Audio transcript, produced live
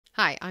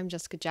Hi, I'm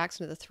Jessica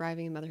Jackson of the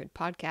Thriving in Motherhood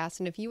podcast.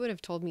 And if you would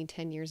have told me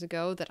 10 years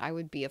ago that I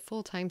would be a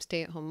full-time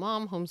stay-at-home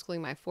mom, homeschooling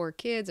my 4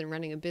 kids and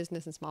running a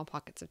business in small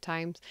pockets of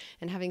times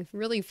and having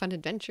really fun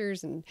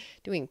adventures and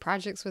doing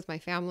projects with my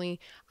family,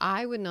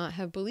 I would not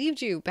have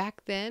believed you.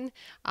 Back then,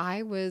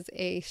 I was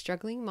a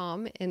struggling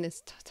mom in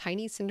this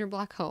tiny cinder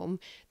block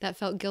home that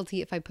felt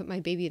guilty if I put my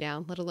baby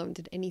down, let alone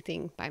did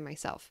anything by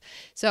myself.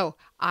 So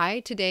I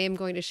today am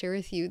going to share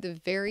with you the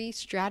very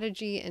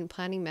strategy and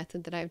planning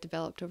method that I've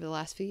developed over the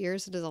last few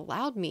years that has allowed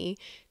me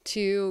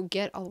to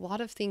get a lot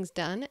of things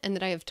done, and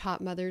that I have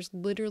taught mothers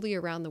literally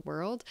around the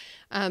world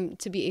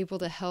to be able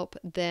to help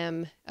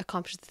them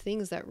accomplish the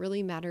things that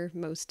really matter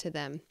most to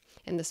them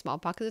in the small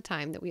pocket of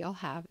time that we all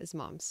have as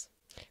moms.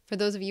 For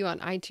those of you on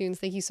iTunes,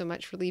 thank you so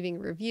much for leaving a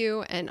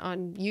review, and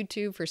on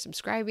YouTube for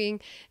subscribing.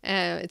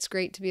 It's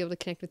great to be able to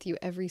connect with you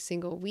every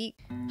single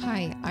week.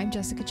 Hi, I'm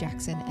Jessica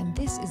Jackson, and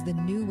this is the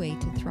new way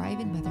to thrive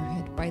in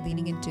motherhood by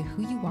leaning into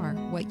who you are,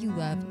 what you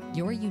love,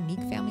 your unique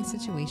family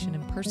situation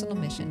and personal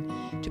mission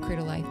to create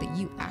a life that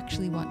you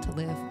actually want to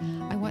live.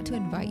 I want to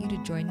invite you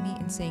to join me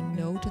in saying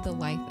no to the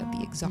life of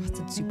the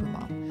exhausted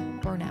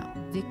supermom, burnout,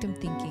 victim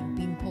thinking,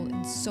 being pulled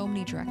in so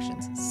many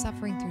directions,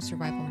 suffering through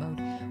survival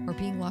mode, or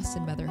being lost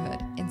in motherhood,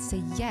 and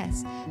say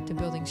yes to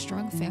building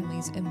strong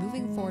families and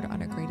moving forward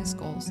on our greatest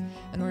goals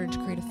in order to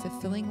create a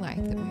fulfilling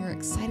life that we are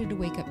excited to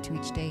wake up to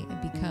each day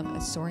and become a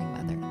soaring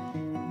mother.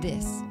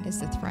 This is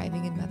the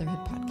Thriving in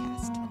Motherhood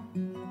podcast.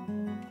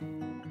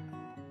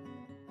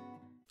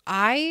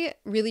 I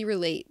really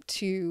relate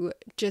to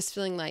just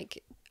feeling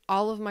like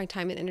all of my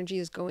time and energy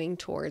is going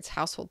towards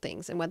household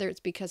things. And whether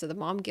it's because of the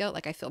mom guilt,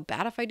 like I feel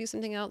bad if I do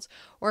something else,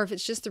 or if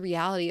it's just the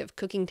reality of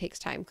cooking takes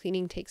time,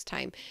 cleaning takes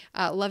time,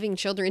 loving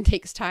children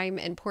takes time,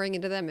 and pouring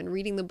into them and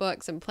reading the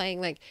books and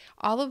playing, like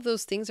all of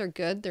those things are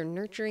good. They're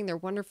nurturing, they're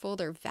wonderful,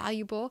 they're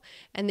valuable,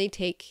 and they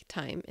take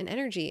time and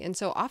energy. And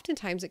so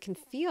oftentimes it can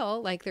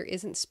feel like there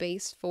isn't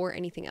space for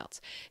anything else.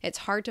 It's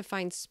hard to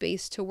find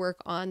space to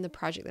work on the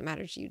project that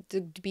matters to you,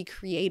 to be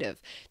creative,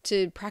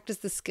 to practice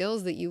the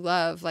skills that you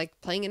love,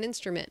 like playing an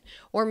instrument.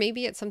 Or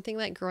maybe it's something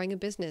like growing a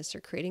business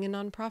or creating a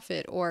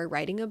nonprofit or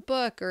writing a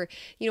book, or,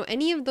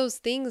 any of those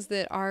things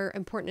that are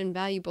important and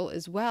valuable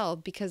as well,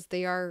 because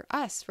they are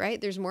us, right?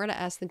 There's more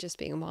to us than just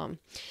being a mom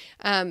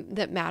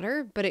that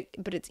matter, but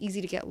it's easy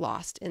to get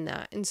lost in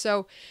that. And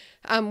so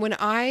when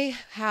I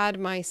had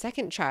my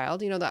second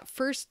child, that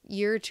first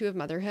year or two of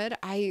motherhood,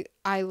 I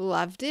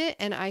loved it,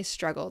 and I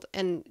struggled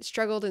in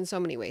so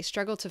many ways,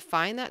 struggled to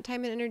find that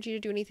time and energy to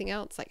do anything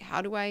else. Like,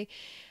 how do I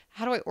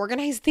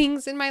organize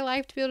things in my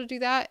life to be able to do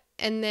that?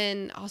 And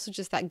then also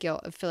just that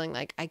guilt of feeling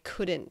like I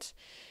couldn't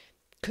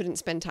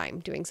spend time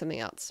doing something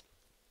else.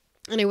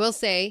 And I will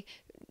say,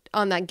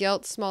 on that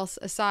guilt, small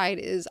aside,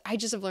 is I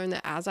just have learned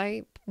that as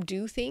I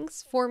do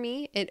things for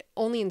me, it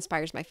only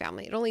inspires my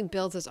family. It only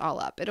builds us all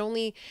up. It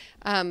only,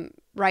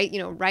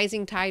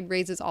 rising tide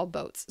raises all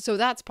boats. So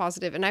that's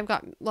positive. And I've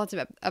got lots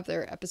of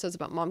other episodes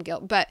about mom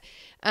guilt. But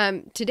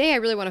today I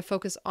really want to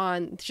focus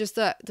on just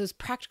those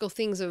practical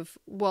things of,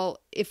 well,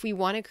 if we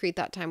want to create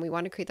that time, we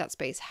want to create that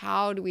space,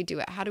 how do we do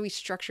it? How do we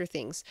structure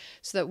things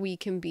so that we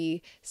can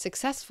be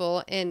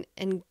successful and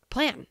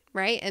plan,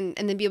 right? And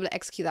then be able to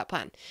execute that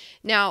plan.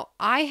 Now,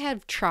 I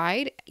have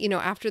tried,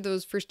 after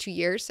those first 2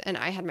 years, and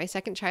I had my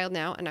second child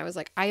now, and I was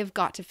like, I have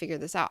got to figure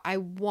this out. I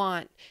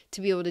want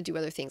to be able to do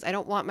other things. I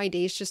don't want my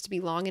days just to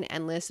be long and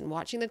endless and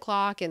watching the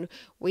clock and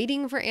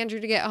waiting for Andrew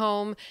to get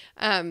home,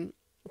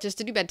 just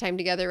to do bedtime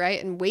together,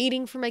 right? And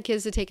waiting for my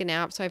kids to take a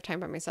nap so I have time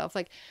by myself.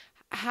 Like,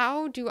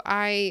 how do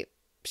I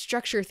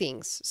structure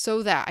things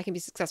so that I can be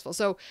successful?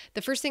 So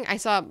the first thing I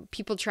saw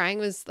people trying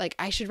was like,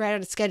 I should write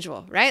out a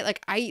schedule, right?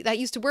 Like that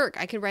used to work.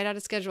 I could write out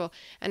a schedule,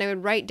 and I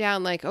would write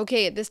down like,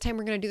 okay, at this time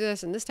we're going to do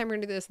this, and this time we're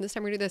going to do this, and this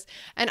time we're going to do this.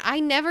 And I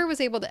never was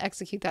able to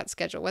execute that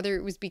schedule, whether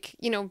it was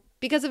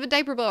because of a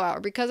diaper blowout,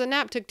 or because a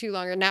nap took too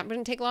long, or a nap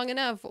didn't take long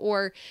enough,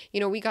 or,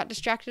 we got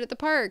distracted at the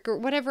park, or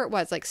whatever it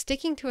was. Like,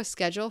 sticking to a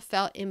schedule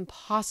felt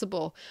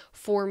impossible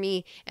for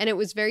me, and it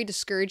was very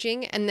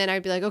discouraging. And then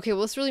I'd be like, okay,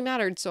 well, this really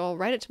mattered, so I'll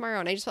write it tomorrow.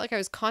 And I just felt like I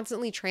was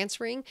constantly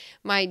transferring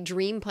my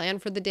dream plan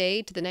for the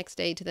day to the next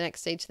day, to the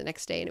next day, to the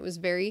next day. And it was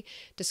very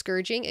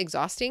discouraging,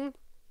 exhausting,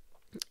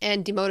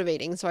 and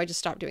demotivating. So I just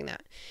stopped doing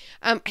that.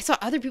 I saw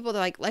other people that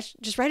like, let's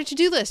just write a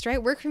to-do list,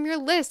 right? Work from your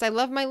list. I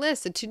love my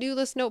list, a to-do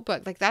list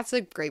notebook. Like, that's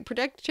a great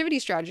productivity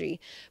strategy.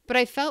 But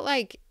I felt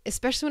like,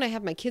 especially when I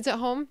have my kids at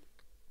home,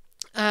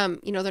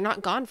 they're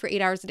not gone for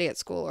 8 hours a day at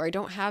school, or I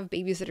don't have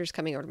babysitters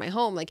coming over to my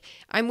home. Like,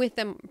 I'm with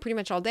them pretty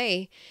much all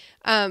day.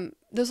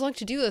 Those long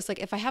to-do lists, like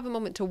if I have a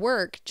moment to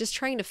work, just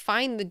trying to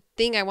find the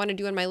thing I want to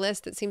do on my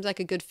list that seems like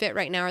a good fit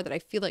right now, or that I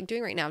feel like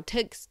doing right now,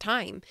 takes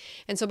time.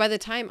 And so by the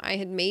time I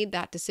had made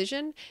that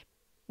decision,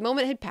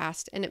 moment had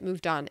passed and it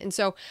moved on. And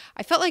so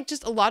I felt like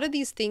just a lot of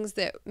these things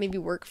that maybe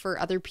work for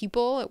other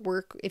people at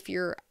work, if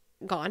you're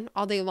gone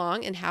all day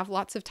long and have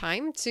lots of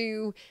time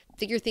to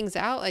figure things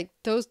out, like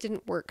those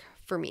didn't work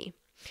for me.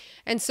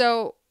 And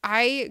so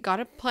I got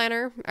a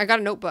planner. I got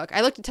a notebook.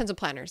 I looked at tons of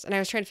planners and I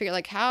was trying to figure out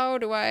like, how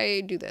do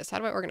I do this? How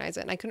do I organize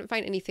it? And I couldn't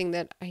find anything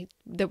that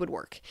would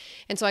work.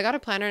 And so I got a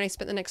planner and I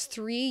spent the next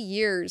 3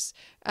 years,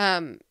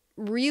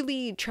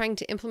 really trying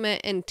to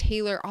implement and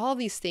tailor all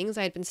these things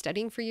I had been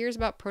studying for years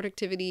about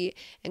productivity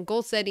and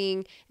goal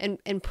setting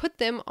and put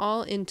them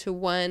all into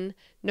one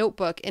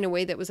notebook in a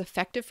way that was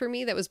effective for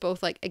me. That was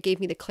both like, it gave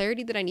me the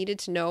clarity that I needed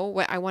to know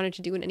what I wanted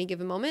to do in any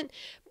given moment,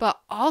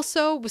 but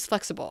also was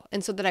flexible.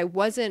 And so that I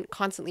wasn't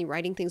constantly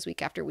writing things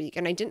week after week.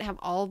 And I didn't have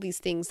all these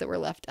things that were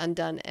left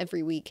undone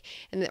every week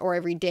or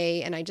every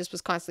day. And I just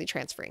was constantly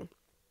transferring.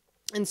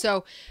 And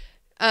so,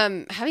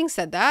 having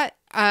said that,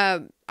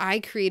 I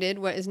created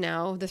what is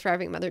now the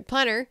Thriving Motherhood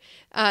Planner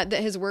that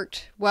has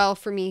worked well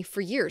for me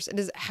for years. It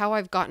is how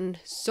I've gotten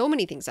so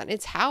many things done.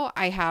 It's how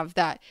I have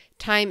that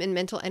time and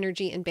mental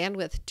energy and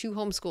bandwidth to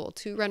homeschool,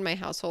 to run my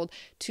household,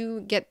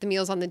 to get the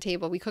meals on the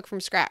table. We cook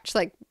from scratch,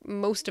 like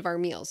most of our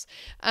meals,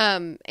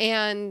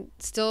 and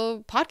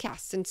still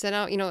podcasts and send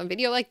out, a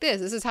video like this.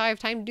 This is how I have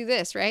time to do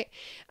this, right?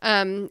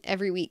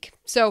 Every week.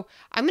 So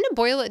I'm going to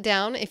boil it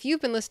down. If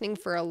you've been listening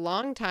for a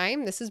long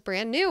time, this is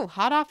brand new,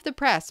 hot off the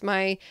press,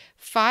 my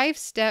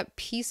 5-step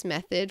peace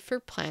method for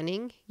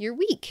planning your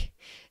week.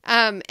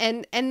 And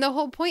the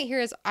whole point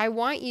here is I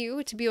want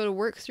you to be able to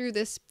work through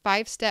this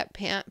 5-step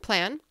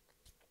plan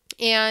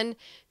and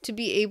to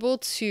be able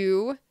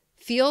to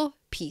feel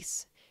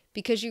peace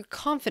because you're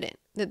confident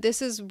that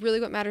this is really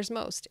what matters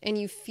most. And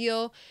you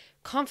feel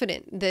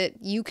confident that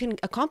you can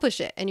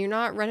accomplish it and you're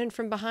not running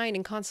from behind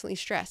and constantly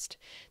stressed,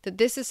 that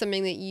this is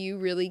something that you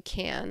really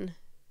can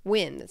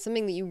win. That's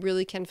something that you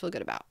really can feel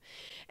good about.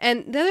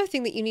 And the other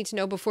thing that you need to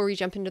know before we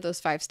jump into those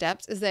 5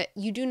 steps is that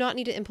you do not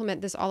need to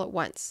implement this all at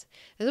once.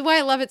 This is why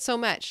I love it so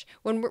much.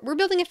 When we're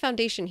building a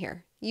foundation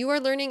here, you are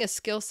learning a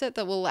skill set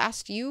that will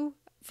last you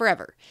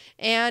forever.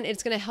 And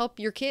it's going to help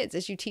your kids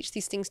as you teach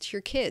these things to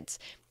your kids.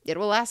 It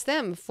will last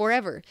them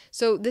forever.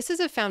 So this is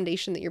a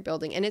foundation that you're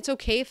building, and it's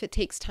okay if it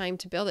takes time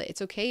to build it.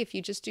 It's okay if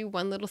you just do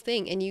one little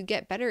thing and you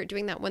get better at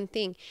doing that one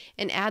thing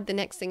and add the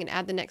next thing and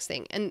add the next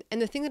thing. And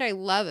the thing that I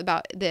love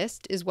about this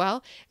as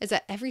well is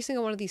that every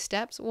single one of these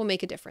steps will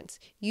make a difference.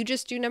 You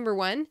just do number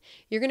 1,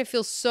 you're going to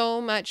feel so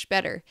much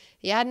better.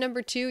 You add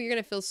number 2, you're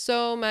going to feel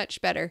so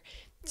much better.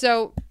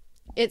 So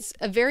it's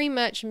a very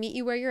much meet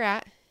you where you're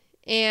at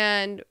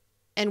and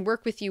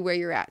work with you where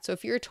you're at. So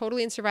if you're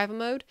totally in survival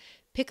mode,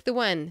 pick the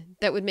one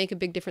that would make a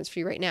big difference for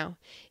you right now.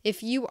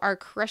 If you are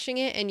crushing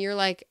it and you're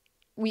like,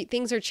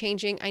 things are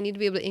changing, I need to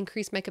be able to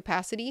increase my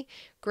capacity,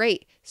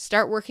 great.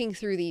 Start working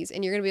through these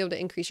and you're going to be able to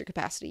increase your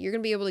capacity. You're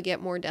going to be able to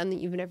get more done than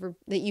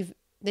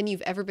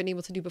you've ever been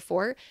able to do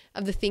before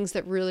of the things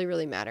that really,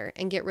 really matter,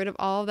 and get rid of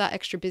all of that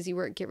extra busy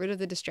work, get rid of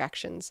the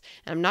distractions.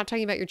 And I'm not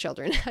talking about your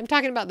children. I'm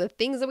talking about the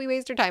things that we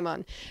waste our time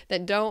on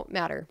that don't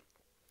matter.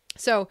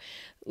 So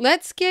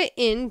let's get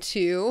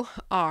into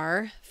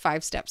our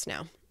 5 steps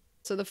now.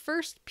 So the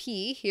first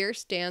P here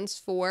stands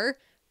for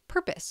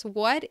purpose.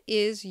 What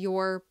is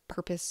your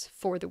purpose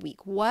for the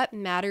week? What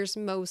matters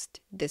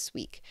most this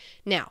week?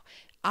 Now,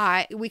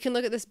 we can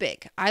look at this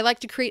big. I like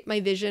to create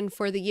my vision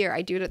for the year.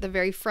 I do it at the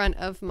very front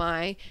of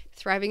my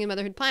Thriving in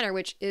Motherhood Planner,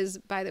 which is,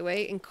 by the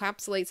way,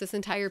 encapsulates this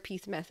entire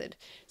peace method.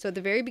 So at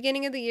the very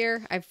beginning of the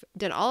year, I've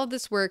done all of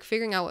this work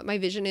figuring out what my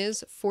vision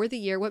is for the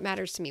year, what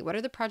matters to me, what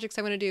are the projects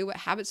I want to do, what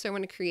habits do I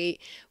want to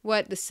create,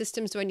 what the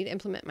systems do I need to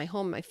implement in my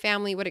home, my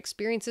family, what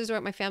experiences do I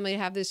want my family to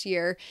have this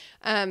year,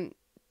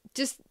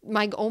 just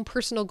my own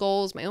personal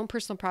goals, my own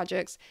personal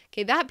projects.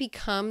 Okay, that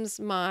becomes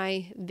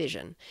my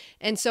vision.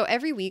 And so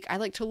every week I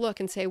like to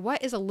look and say,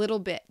 what is a little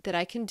bit that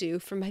I can do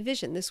for my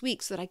vision this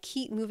week so that I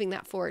keep moving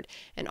that forward?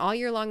 And all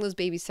year long, those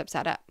baby steps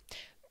add up.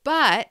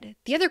 But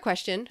the other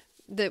question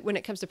that when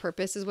it comes to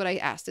purpose is what I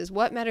asked is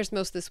what matters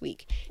most this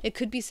week? It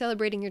could be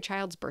celebrating your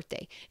child's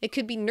birthday. It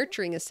could be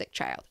nurturing a sick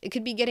child. It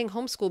could be getting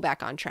homeschool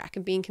back on track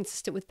and being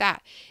consistent with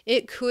that.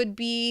 It could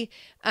be,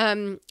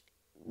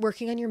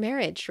 working on your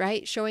marriage,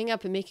 right? Showing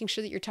up and making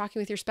sure that you're talking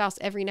with your spouse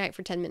every night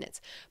for 10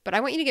 minutes. But I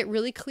want you to get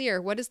really clear.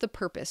 What is the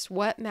purpose?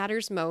 What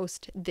matters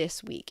most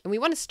this week? And we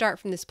want to start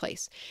from this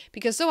place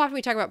because so often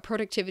we talk about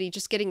productivity,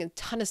 just getting a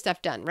ton of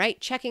stuff done, right?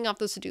 Checking off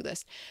those to-do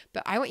lists.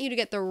 But I want you to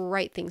get the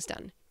right things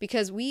done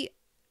because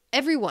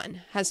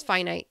everyone has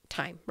finite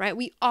time, right?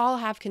 We all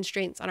have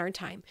constraints on our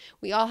time.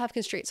 We all have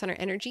constraints on our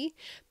energy.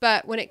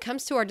 But when it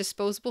comes to our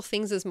disposable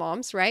things as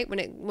moms, right?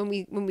 When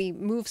we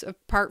move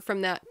apart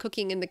from that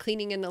cooking and the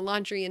cleaning and the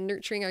laundry and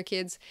nurturing our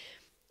kids,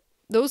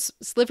 those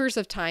slivers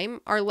of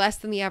time are less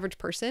than the average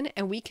person,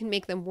 and we can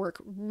make them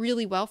work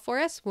really well for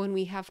us when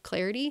we have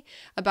clarity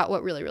about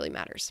what really, really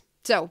matters.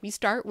 So we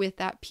start with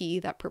that P,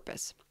 that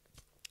purpose.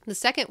 The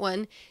second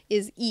one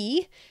is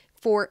E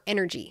for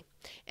energy.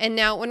 And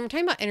now when we're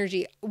talking about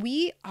energy,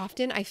 we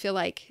often, I feel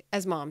like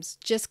as moms,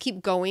 just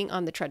keep going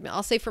on the treadmill.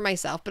 I'll say for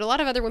myself, but a lot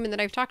of other women that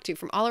I've talked to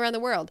from all around the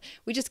world,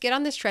 we just get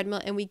on this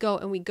treadmill and we go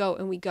and we go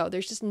and we go.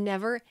 There's just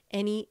never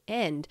any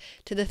end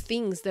to the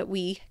things that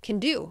we can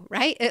do,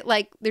 right?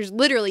 There's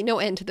literally no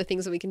end to the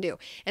things that we can do.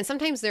 And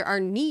sometimes there are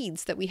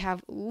needs that we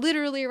have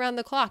literally around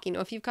the clock. You know,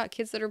 if you've got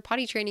kids that are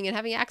potty training and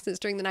having accidents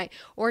during the night,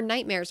 or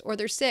nightmares, or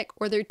they're sick,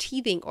 or they're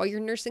teething, or you're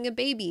nursing a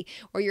baby,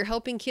 or you're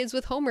helping kids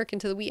with homework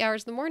into the wee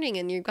hours of the morning,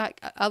 and you've got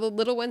other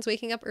little ones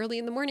waking up early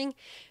in the morning.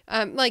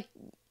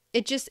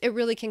 It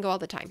really can go all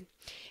the time.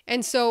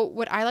 And so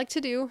what I like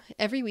to do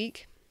every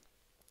week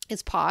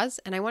is pause,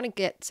 and I want to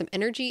get some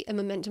energy and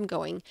momentum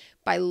going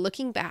by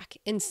looking back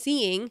and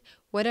seeing,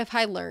 what have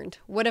I learned?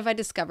 What have I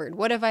discovered?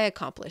 What have I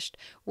accomplished?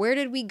 Where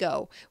did we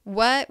go?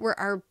 What were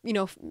our,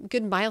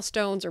 good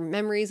milestones or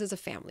memories as a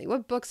family?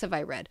 What books have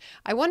I read?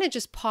 I want to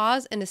just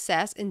pause and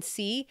assess and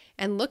see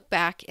and look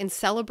back and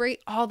celebrate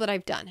all that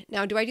I've done.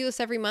 Now, do I do this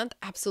every month?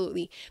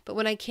 Absolutely. But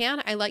when I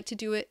can, I like to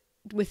do it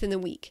within the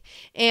week.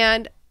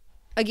 And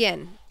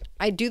again,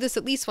 I do this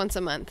at least once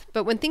a month,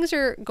 but when things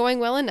are going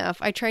well enough,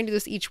 I try and do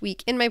this each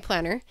week in my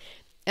planner.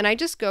 And I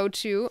just go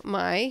to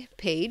my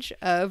page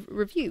of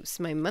reviews,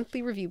 my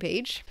monthly review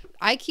page.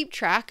 I keep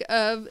track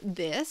of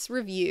this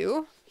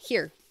review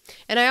here.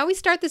 And I always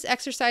start this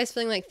exercise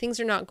feeling like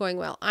things are not going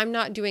well. I'm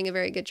not doing a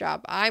very good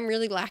job. I'm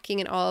really lacking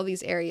in all of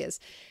these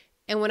areas.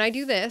 And when I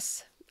do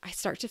this, I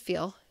start to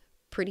feel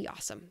pretty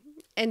awesome.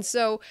 And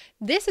so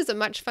this is a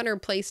much funner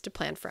place to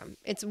plan from.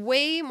 It's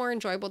way more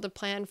enjoyable to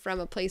plan from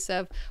a place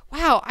of,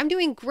 wow, I'm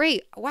doing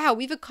great. Wow,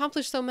 we've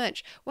accomplished so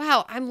much.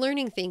 Wow, I'm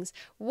learning things.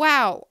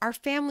 Wow, our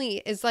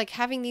family is like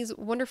having these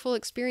wonderful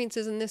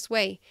experiences in this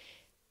way.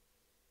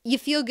 You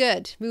feel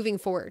good moving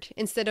forward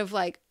instead of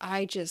like,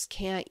 I just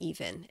can't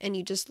even. And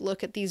you just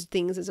look at these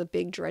things as a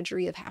big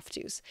drudgery of have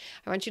tos.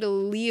 I want you to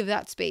leave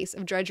that space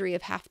of drudgery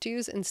of have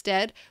tos.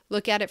 Instead,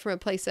 look at it from a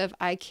place of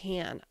I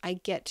can, I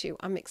get to,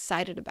 I'm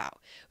excited about.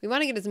 We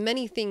want to get as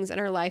many things in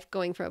our life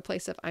going from a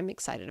place of I'm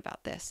excited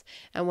about this.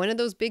 And one of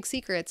those big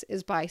secrets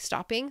is by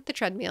stopping the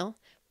treadmill,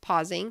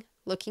 pausing,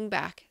 looking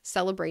back,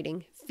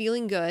 celebrating,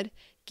 feeling good,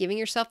 giving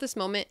yourself this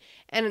moment.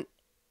 And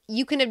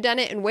you can have done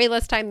it in way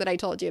less time than I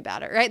told you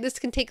about it, right? This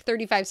can take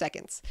 35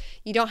 seconds.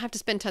 You don't have to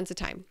spend tons of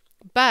time,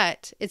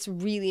 but it's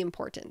really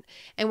important.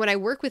 And when I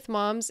work with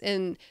moms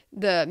in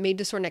the Made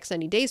to Soar Next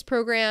 90 Days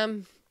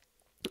program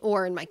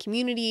or in my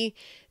community,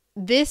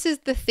 this is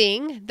the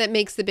thing that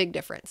makes the big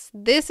difference.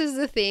 This is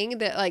the thing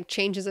that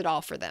changes it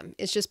all for them.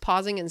 It's just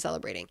pausing and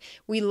celebrating.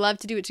 We love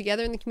to do it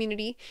together in the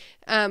community,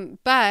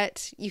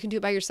 but you can do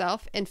it by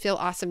yourself and feel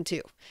awesome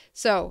too.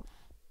 So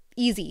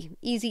easy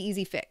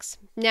fix.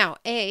 Now,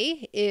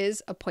 A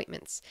is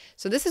appointments.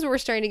 So this is where we're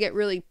starting to get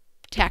really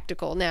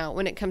tactical now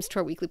when it comes to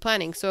our weekly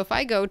planning. So if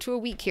I go to a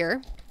week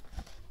here,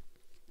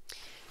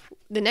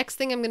 the next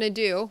thing I'm going to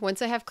do,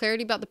 once I have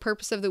clarity about the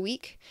purpose of the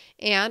week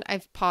and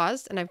I've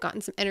paused and I've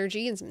gotten some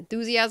energy and some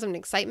enthusiasm and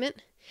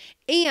excitement,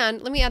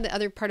 and let me add the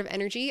other part of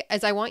energy,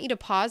 as I want you to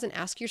pause and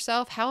ask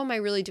yourself, how am I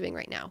really doing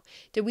right now?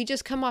 Did we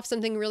just come off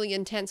something really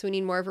intense? We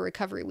need more of a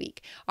recovery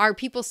week. Are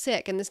people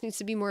sick and this needs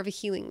to be more of a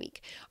healing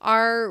week?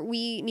 Are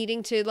we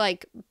needing to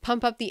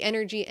pump up the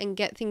energy and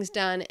get things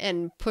done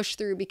and push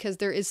through because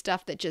there is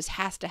stuff that just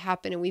has to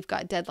happen and we've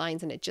got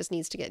deadlines and it just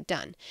needs to get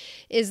done?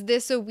 Is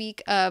this a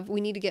week of we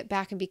need to get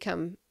back and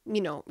become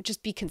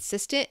just be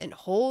consistent and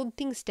hold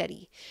things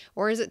steady?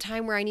 Or is it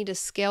time where I need to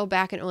scale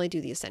back and only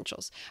do the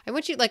essentials? I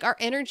want you, our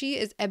energy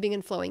is ebbing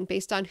and flowing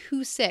based on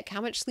who's sick.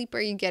 How much sleep are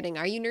you getting?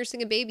 Are you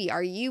nursing a baby?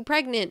 Are you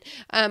pregnant?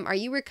 Are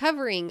you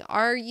recovering?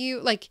 Are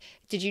you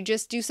did you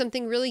just do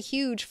something really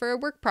huge for a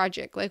work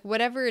project?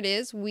 Whatever it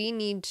is, we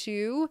need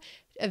to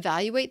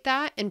evaluate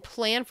that and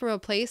plan from a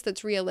place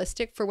that's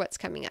realistic for what's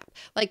coming up.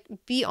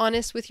 Be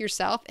honest with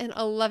yourself in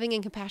a loving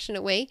and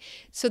compassionate way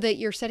so that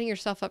you're setting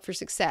yourself up for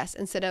success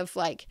instead of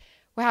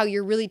wow,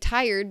 you're really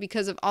tired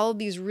because of all of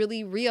these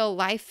really real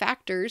life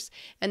factors.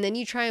 And then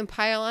you try and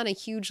pile on a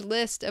huge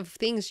list of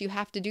things you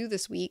have to do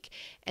this week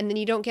and then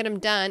you don't get them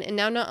done. And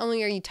now not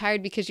only are you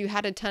tired because you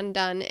had a ton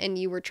done and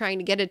you were trying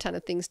to get a ton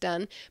of things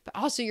done, but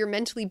also you're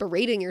mentally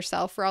berating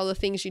yourself for all the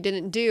things you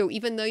didn't do,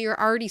 even though you're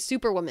already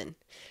superwoman.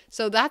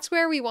 So that's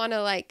where we want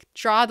to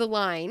draw the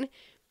line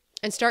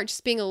and start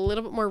just being a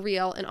little bit more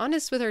real and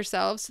honest with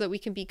ourselves so that we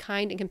can be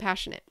kind and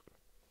compassionate.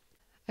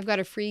 I've got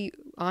a free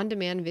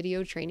on-demand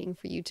video training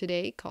for you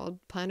today called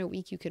Plan a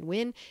Week You Can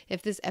Win.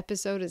 If this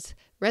episode is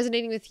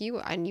resonating with you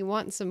and you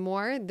want some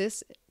more,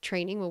 this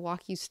training will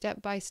walk you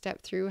step by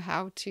step through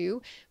how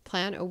to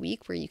plan a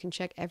week where you can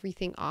check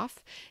everything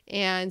off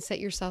and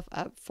set yourself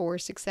up for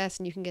success.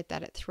 And you can get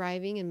that at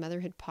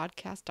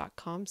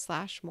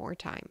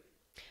thrivingandmotherhoodpodcast.com/more-time.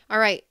 All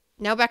right,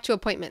 now back to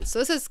appointments. So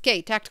this is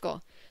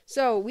tactical.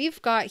 So we've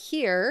got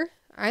here,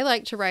 I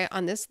like to write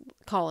on this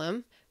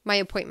column, my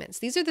appointments.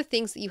 These are the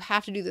things that you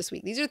have to do this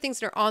week. These are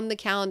things that are on the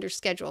calendar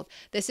scheduled.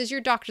 This is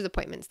your doctor's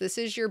appointments. This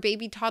is your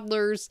baby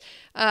toddler's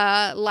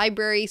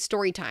library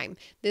story time.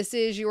 This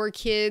is your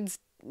kids,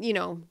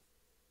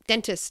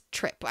 dentist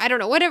trip. I don't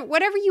know,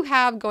 whatever you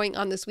have going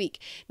on this week.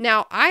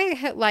 Now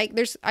I've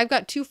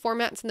got 2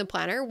 formats in the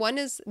planner. One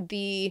is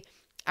the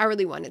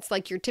hourly one. It's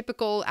like your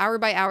typical hour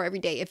by hour every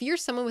day. If you're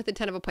someone with a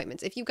ton of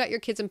appointments, if you've got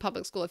your kids in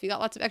public school, if you got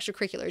lots of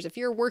extracurriculars, if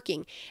you're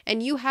working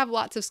and you have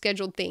lots of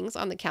scheduled things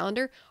on the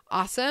calendar,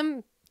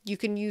 awesome. You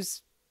can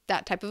use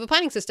that type of a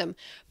planning system.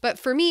 But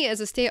for me as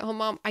a stay-at-home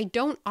mom, I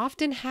don't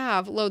often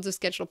have loads of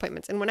scheduled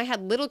appointments. And when I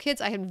had little kids,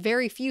 I had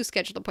very few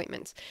scheduled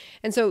appointments.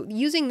 And so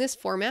using this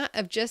format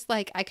of just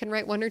like I can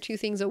write 1 or 2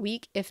 things a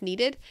week if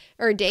needed,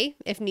 or a day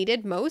if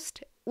needed,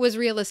 most, was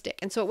realistic.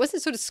 And so it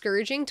wasn't so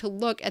discouraging to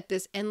look at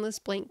this endless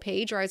blank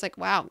page where I was like,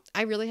 wow,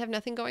 I really have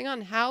nothing going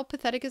on. How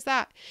pathetic is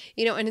that?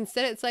 And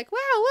instead it's like, wow,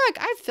 look,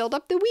 I've filled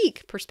up the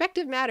week.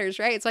 Perspective matters,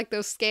 right? It's like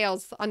those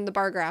scales on the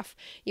bar graph.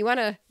 You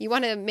want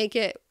to make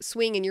it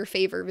swing in your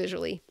favor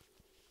visually.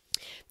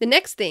 The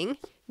next thing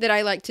that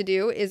I like to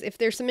do is if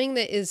there's something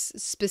that is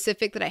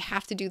specific that I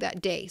have to do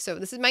that day. So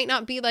this might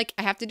not be like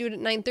I have to do it at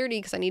 9:30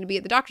 because I need to be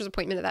at the doctor's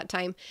appointment at that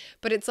time,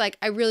 but it's like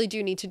I really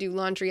do need to do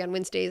laundry on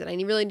Wednesdays and I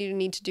really do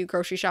need to do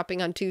grocery shopping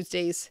on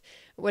Tuesdays,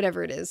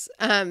 whatever it is.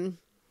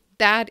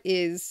 That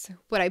is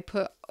what I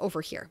put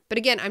over here. But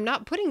again, I'm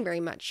not putting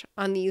very much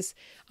on these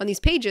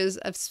pages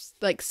of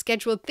like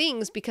scheduled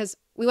things because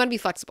we want to be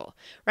flexible,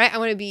 right? I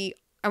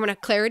want to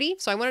clarity,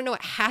 so I want to know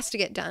what has to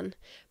get done,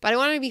 but I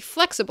want to be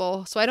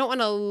flexible, so I don't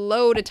want to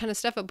load a ton of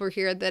stuff up over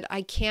here that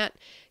I can't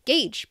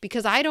gauge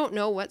because I don't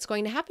know what's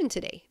going to happen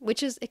today,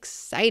 which is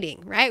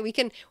exciting, right? We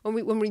can,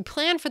 when we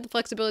plan for the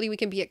flexibility, we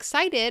can be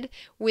excited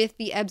with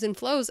the ebbs and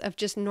flows of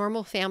just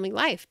normal family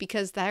life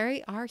because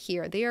they are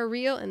here, they are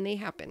real, and they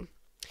happen.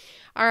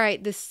 All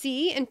right, the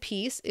C in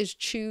peace is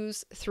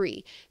choose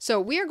 3. So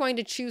we are going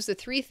to choose the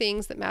 3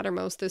 things that matter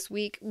most this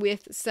week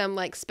with some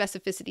like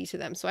specificity to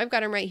them. So I've got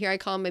them right here. I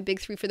call them my big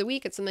 3 for the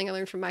week. It's something I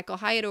learned from Michael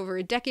Hyatt over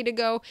a decade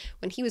ago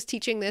when he was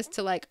teaching this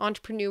to like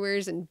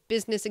entrepreneurs and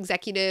business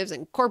executives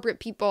and corporate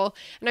people.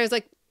 And I was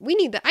like, we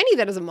need that. I need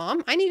that as a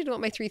mom. I need to know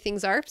what my 3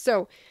 things are.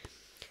 So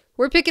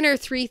we're picking our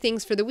 3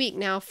 things for the week.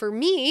 Now, for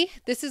me,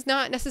 this is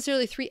not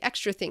necessarily 3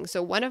 extra things.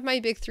 So one of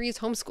my big 3 is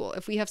homeschool.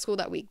 If we have school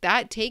that week,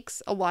 that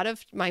takes a lot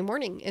of my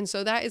morning. And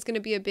so that is going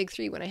to be a big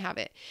 3 when I have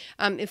it.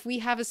 If we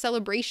have a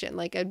celebration,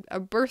 like a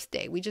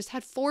birthday, we just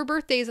had 4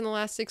 birthdays in the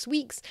last 6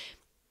 weeks.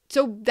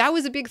 So that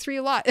was a big 3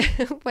 a lot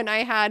when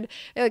I had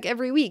like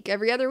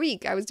every other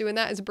week, I was doing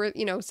that as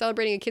a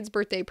celebrating a kid's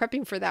birthday,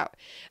 prepping for that.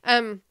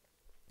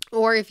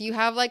 Or if you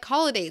have like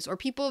holidays or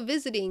people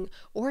visiting,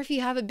 or if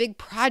you have a big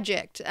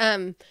project,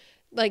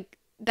 like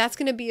that's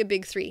going to be a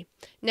big 3.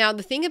 Now,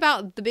 the thing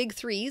about the big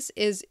 3s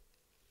is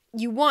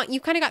you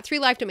kind of got 3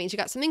 life domains. You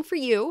got something for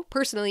you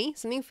personally,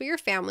 something for your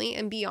family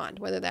and beyond,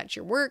 whether that's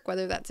your work,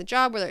 whether that's a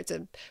job, whether it's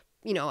a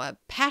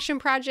passion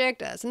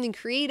project, something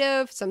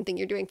creative, something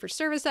you're doing for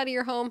service out of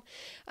your home.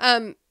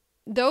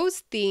 Those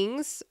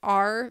things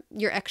are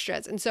your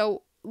extras. And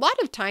so a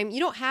lot of time, you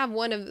don't have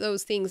one of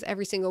those things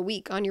every single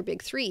week on your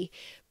big 3,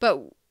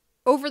 but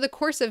over the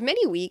course of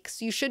many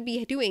weeks, you should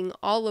be doing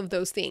all of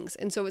those things.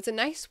 And so it's a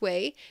nice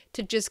way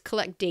to just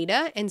collect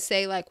data and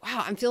say like,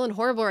 wow, I'm feeling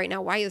horrible right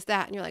now. Why is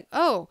that? And you're like,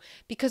 oh,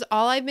 because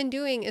all I've been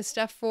doing is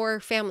stuff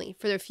for family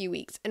for a few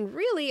weeks. And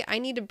really, I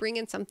need to bring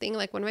in something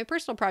like one of my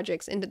personal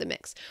projects into the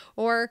mix.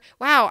 Or,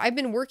 wow, I've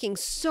been working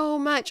so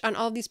much on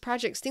all these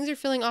projects. Things are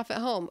feeling off at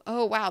home.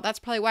 Oh, wow, that's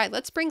probably why.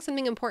 Let's bring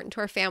something important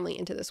to our family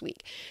into this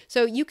week.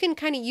 So you can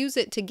kind of use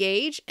it to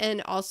gauge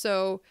and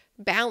also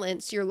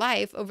balance your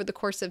life over the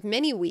course of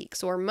many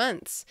weeks or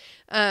months.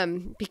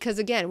 Because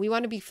again, we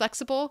want to be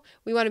flexible.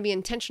 We want to be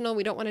intentional.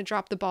 We don't want to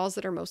drop the balls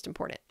that are most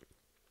important.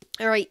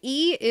 All right,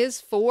 E is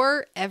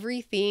for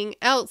everything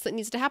else that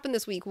needs to happen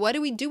this week. What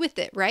do we do with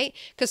it, right?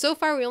 Because so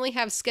far we only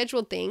have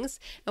scheduled things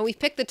and we've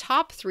picked the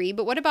top 3,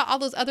 but what about all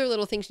those other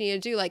little things you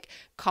need to do, like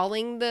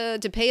calling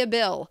to pay a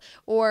bill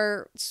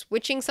or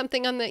switching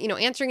something on the,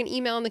 answering an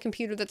email on the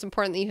computer that's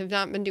important that you have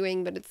not been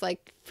doing, but it's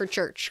like for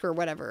church or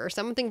whatever, or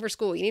something for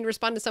school. You need to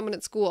respond to someone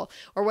at school.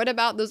 Or what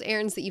about those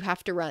errands that you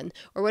have to run?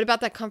 Or what about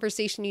that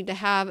conversation you need to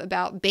have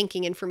about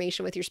banking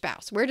information with your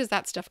spouse? Where does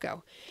that stuff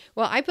go?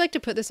 Well, I'd like to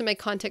put this in my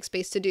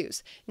context-based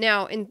to-dos.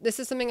 Now, and this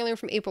is something I learned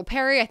from April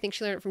Perry. I think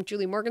she learned it from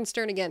Julie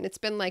Morgenstern. Again, it's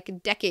been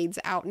like decades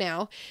out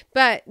now.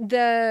 But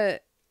the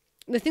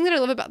thing that I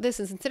love about this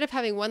is instead of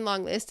having one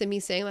long list and me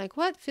saying like,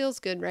 what feels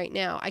good right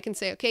now? I can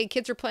say, okay,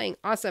 kids are playing.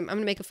 Awesome. I'm going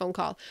to make a phone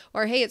call.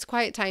 Or, hey, it's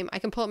quiet time. I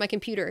can pull up my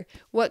computer.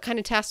 What kind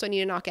of tasks do I need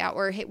to knock out?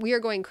 Or, hey, we are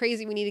going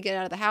crazy. We need to get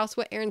out of the house.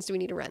 What errands do we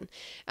need to run?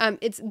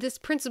 It's this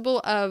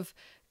principle of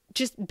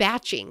just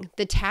batching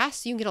the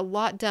tasks. You can get a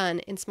lot done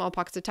in small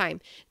pockets of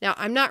time. Now,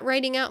 I'm not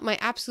writing out my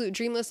absolute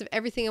dream list of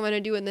everything I'm going to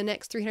do in the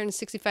next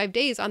 365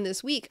 days on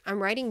this week.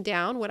 I'm writing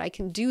down what I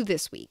can do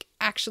this week,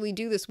 actually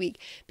do this week,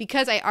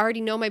 because I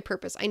already know my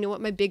purpose. I know what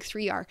my big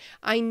 3 are.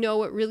 I know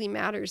what really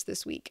matters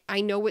this week.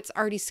 I know what's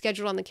already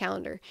scheduled on the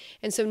calendar.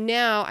 And so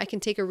now I can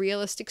take a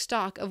realistic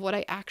stock of what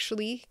I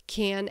actually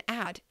can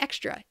add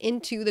extra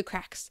into the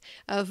cracks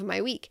of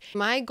my week.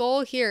 My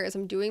goal here as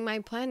I'm doing my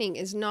planning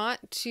is not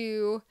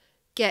to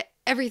get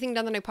everything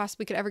done that I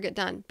possibly could ever get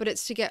done, but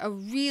it's to get a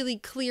really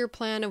clear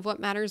plan of what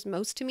matters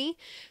most to me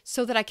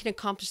so that I can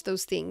accomplish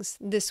those things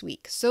this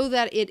week, so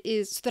that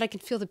I can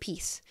feel the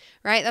peace,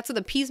 right? That's what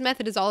the peace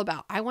method is all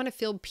about. I want to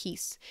feel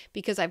peace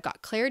because I've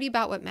got clarity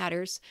about what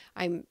matters.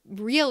 I'm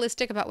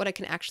realistic about what I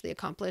can actually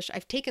accomplish.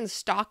 I've taken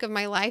stock of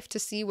my life to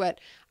see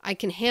what I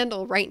can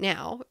handle right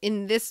now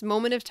in this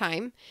moment of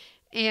time.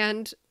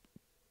 And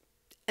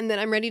then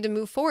I'm ready to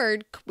move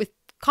forward with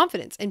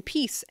confidence and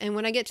peace. And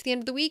when I get to the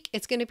end of the week,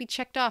 it's going to be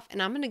checked off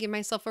and I'm going to give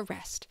myself a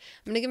rest.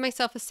 I'm going to give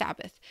myself a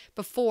Sabbath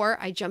before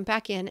I jump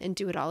back in and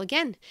do it all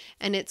again.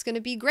 And it's going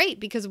to be great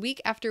because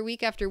week after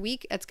week after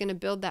week, it's going to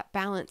build that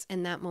balance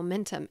and that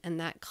momentum and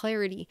that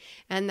clarity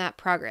and that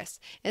progress.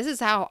 This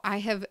is how I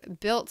have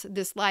built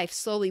this life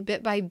slowly,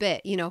 bit by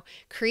bit,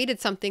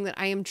 created something that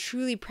I am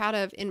truly proud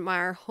of in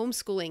my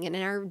homeschooling and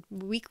in our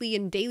weekly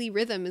and daily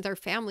rhythm with our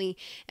family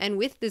and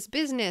with this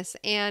business.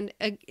 And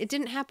it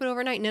didn't happen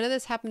overnight. None of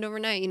this happened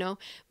overnight.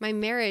 My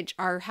marriage,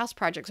 our house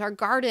projects, our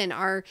garden,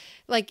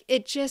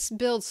 it just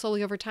builds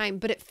slowly over time,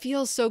 but it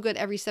feels so good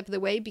every step of the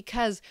way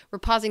because we're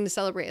pausing to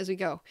celebrate as we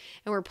go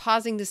and we're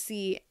pausing to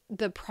see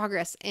the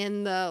progress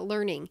and the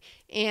learning.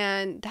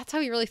 And that's how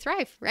we really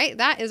thrive, right?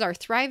 That is our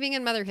thriving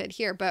in motherhood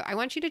here. But I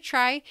want you to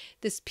try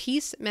this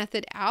peace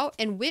method out.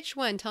 And which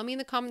one, tell me in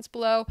the comments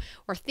below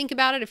or think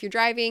about it if you're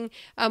driving.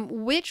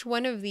 Which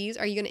one of these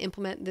are you going to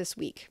implement this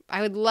week?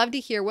 I would love to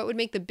hear what would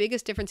make the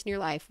biggest difference in your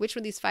life. Which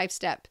one of these 5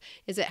 steps?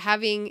 Is it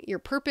having your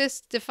purpose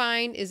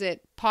defined? Is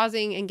it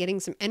pausing and getting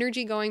some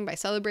energy going by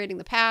celebrating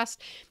the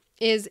past?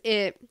 Is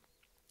it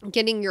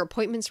getting your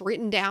appointments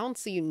written down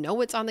so you know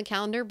what's on the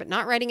calendar, but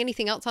not writing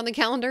anything else on the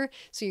calendar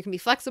so you can be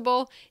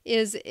flexible?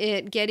 Is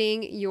it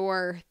getting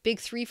your big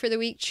 3 for the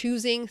week,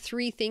 choosing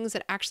 3 things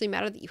that actually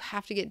matter that you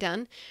have to get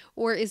done?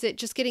 Or is it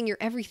just getting your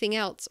everything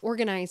else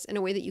organized in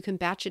a way that you can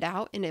batch it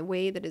out in a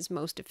way that is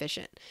most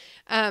efficient?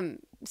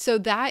 So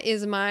that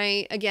is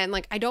again,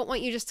 I don't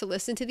want you just to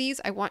listen to these.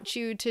 I want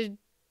you to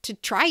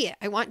try it.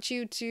 I want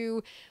you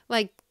to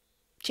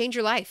change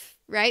your life,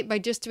 right? By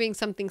just doing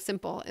something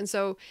simple. And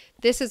so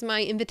this is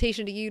my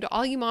invitation to you, to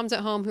all you moms at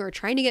home who are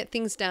trying to get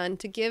things done,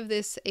 to give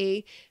this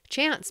a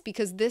chance,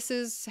 because this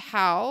is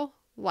how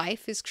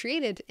life is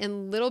created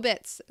in little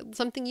bits,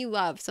 something you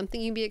love, something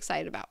you can be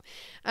excited about.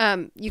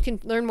 You can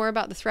learn more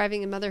about the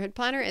Thriving in Motherhood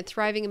Planner at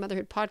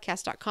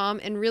thrivinginmotherhoodpodcast.com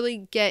and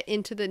really get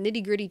into the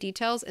nitty gritty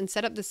details and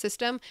set up the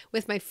system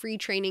with my free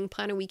training,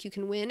 Plan a Week You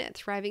Can Win, at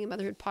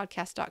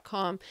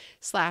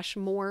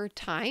thrivinginmotherhoodpodcast.com/more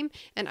time.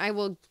 And I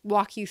will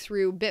walk you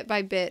through bit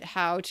by bit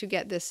how to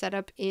get this set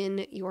up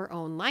in your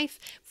own life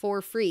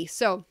for free.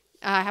 So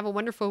have a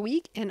wonderful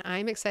week, and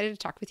I'm excited to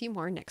talk with you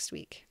more next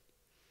week.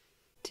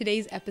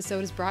 Today's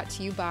episode is brought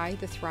to you by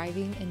the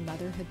Thriving in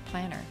Motherhood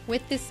Planner.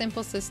 With this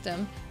simple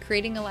system,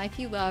 creating a life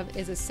you love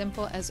is as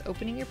simple as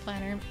opening your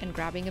planner and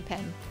grabbing a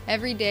pen.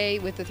 Every day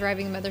with the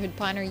Thriving in Motherhood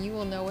Planner, you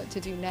will know what to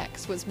do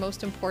next, what's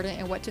most important,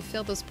 and what to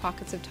fill those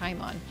pockets of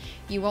time on.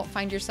 You won't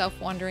find yourself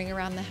wandering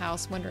around the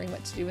house wondering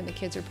what to do when the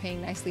kids are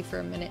playing nicely for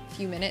a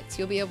few minutes.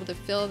 You'll be able to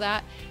fill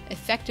that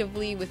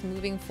effectively with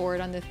moving forward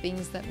on the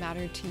things that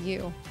matter to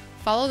you.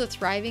 Follow the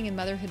Thriving in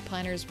Motherhood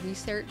Planner's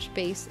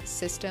research-based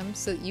system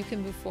so that you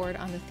can move forward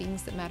on the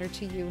things that matter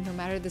to you, no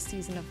matter the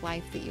season of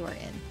life that you are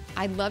in.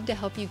 I'd love to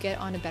help you get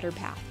on a better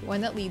path,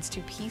 one that leads to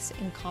peace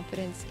and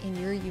confidence in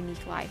your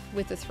unique life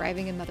with the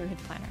Thriving in Motherhood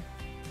Planner.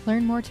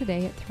 Learn more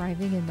today at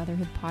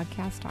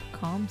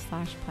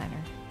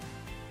thrivinginmotherhoodpodcast.com/planner.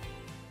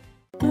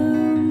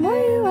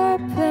 Where you are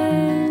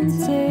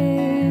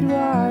planted,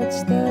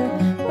 watch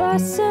the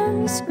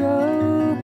blossoms grow.